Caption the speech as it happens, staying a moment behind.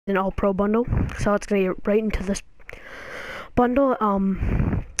an all-pro bundle, so it's gonna get right into this bundle.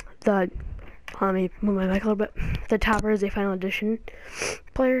 Let me move my mic a little bit. The topper is a final edition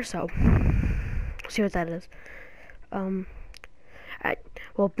player, so we'll see what that is. Alright,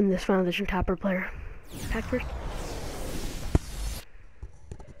 we'll open this final edition topper player pack first.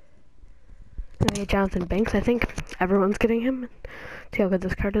 I get Jonathan Banks. I think everyone's getting him. See how good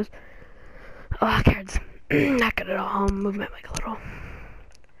this card is. Oh, cards. Not good at all. I'll move my mic a little.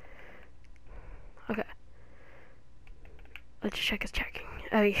 Okay. Let's just check his checking.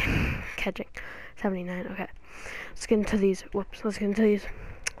 Oh, yeah. Catching. 79. Okay. Let's get into these. Whoops. Let's get into these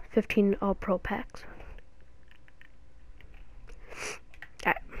 15 all-pro packs.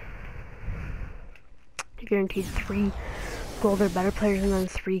 Alright. You're guaranteed 3 gold or better players and then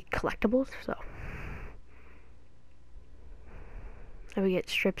 3 collectibles, so. And we get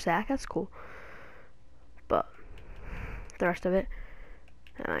strip sack, that's cool. But the rest of it,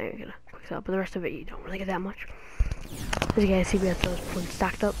 I'm gonna quick sell, but the rest of it you don't really get that much. As you guys see, we have those points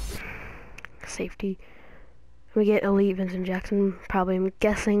stacked up. Safety. We get elite Vincent Jackson, probably I'm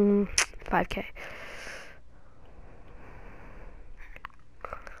guessing 5K.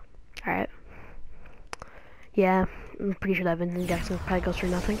 Alright. Yeah, I'm pretty sure that Vincent Jackson probably goes for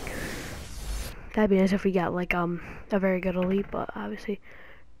nothing. That'd be nice if we got like a very good elite, but obviously.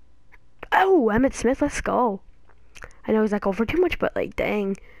 Oh, Emmitt Smith, let's go. I know he's not going for too much, but like,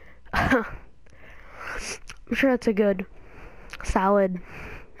 dang. I'm sure that's a good, solid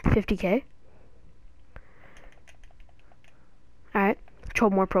 50K. Alright,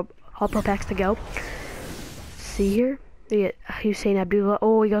 12 more all-pro packs to go. See here, we get Hussein Abdullah.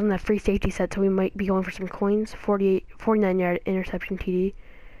 Oh, he goes on that free safety set, so we might be going for some coins. 49-yard interception TD.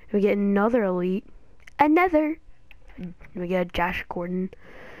 We get another elite. We get Josh Gordon.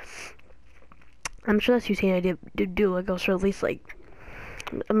 I'm sure that's Hussein Abdullah goes for at least like,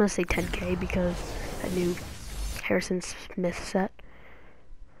 I'm gonna say 10K because that new Harrison Smith set.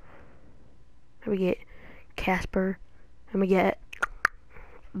 And we get Casper. And we get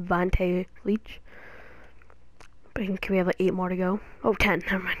Vontae Leach. But can we have like 8 more to go? Oh, 10.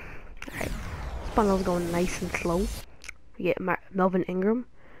 Never mind. Alright. This bundle's going nice and slow. We get Melvin Ingram.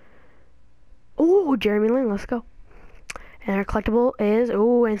 Oh, Jeremy Lin. Let's go. And our collectible is,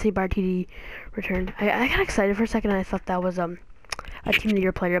 oh, NC Bar TD returned. I got excited for a second and I thought that was a Team of the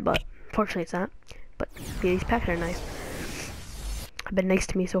Year player, but fortunately it's not. But yeah, these packs are nice. Have been nice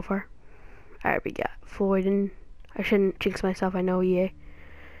to me so far. Alright, we got Floyd and I shouldn't jinx myself, I know EA.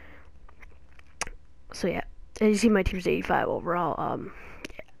 So yeah, as you see my team's 85 overall,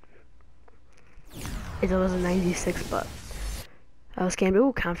 yeah. It was a 96, but I was scammed.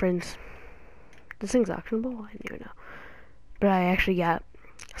 Ooh, conference. This thing's auctionable? I didn't even know. But I actually got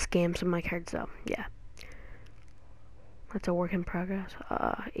scammed some of my cards, so yeah. That's a work in progress.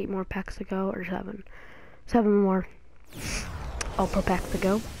 8 more packs to go, or 7. 7 more all-pro packs to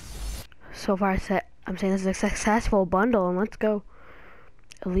go. So far, I'm saying this is a successful bundle, and let's go.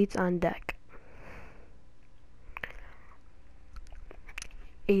 Elites on deck.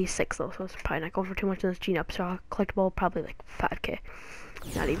 86 though, so it's probably not going for too much in this Gene Upshaw collectible. Probably like 5K.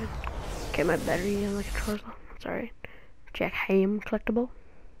 Not even. Okay, my battery on the controls. That's alright. Jack Hamm collectible.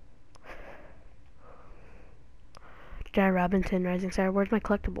 John Robinson Rising Star. Where's my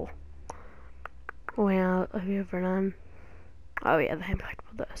collectible? Oh yeah, we have Vernon. Oh yeah, the Hamm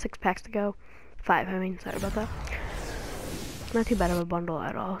collectible. The 6 packs to go. 5, I mean, sorry about that. Not too bad of a bundle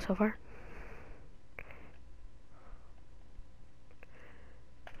at all so far.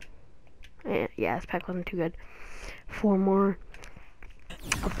 And yeah, this pack wasn't too good. 4 more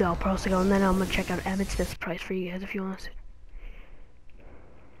of the all-pros to go, and then I'm gonna check out Emmitt Smith's price for you guys if you want to see.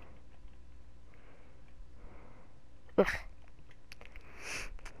 Ugh.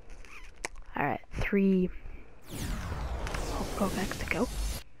 Alright, 3 all-pro packs to go.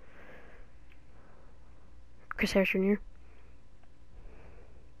 Chris Harris Jr.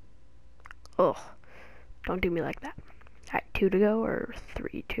 Oh, don't do me like that. Alright, 2 to go, or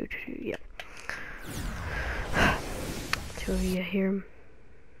 3, 2, yep. 2 of you here.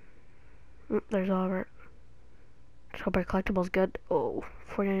 There's all of our. Let's hope our collectible's good. Oh,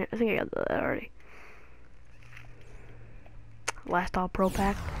 49. I think I got that already. Last all pro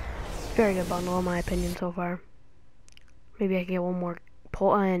pack. Very good bundle in my opinion so far. Maybe I can get one more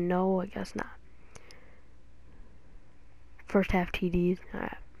pull, and no, I guess not. First half TDs.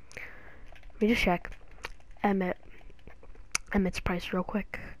 Alright. Let me just check Emmitt's price real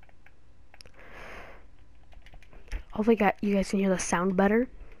quick. Hopefully you guys can hear the sound better,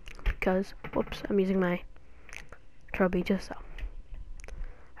 because, whoops, I'm using my Trobeaches, so.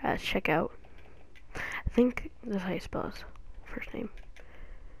 Let's check out. I think this is how you spell his first name.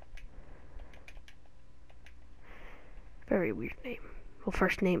 Very weird name. Well,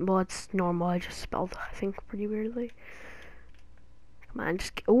 first name, well, it's normal. I just spelled, I think, pretty weirdly. Come on,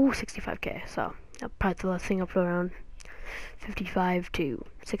 just, oh, 65k. So, I'll probably throw that thing up to around 55 to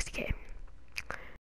 60k.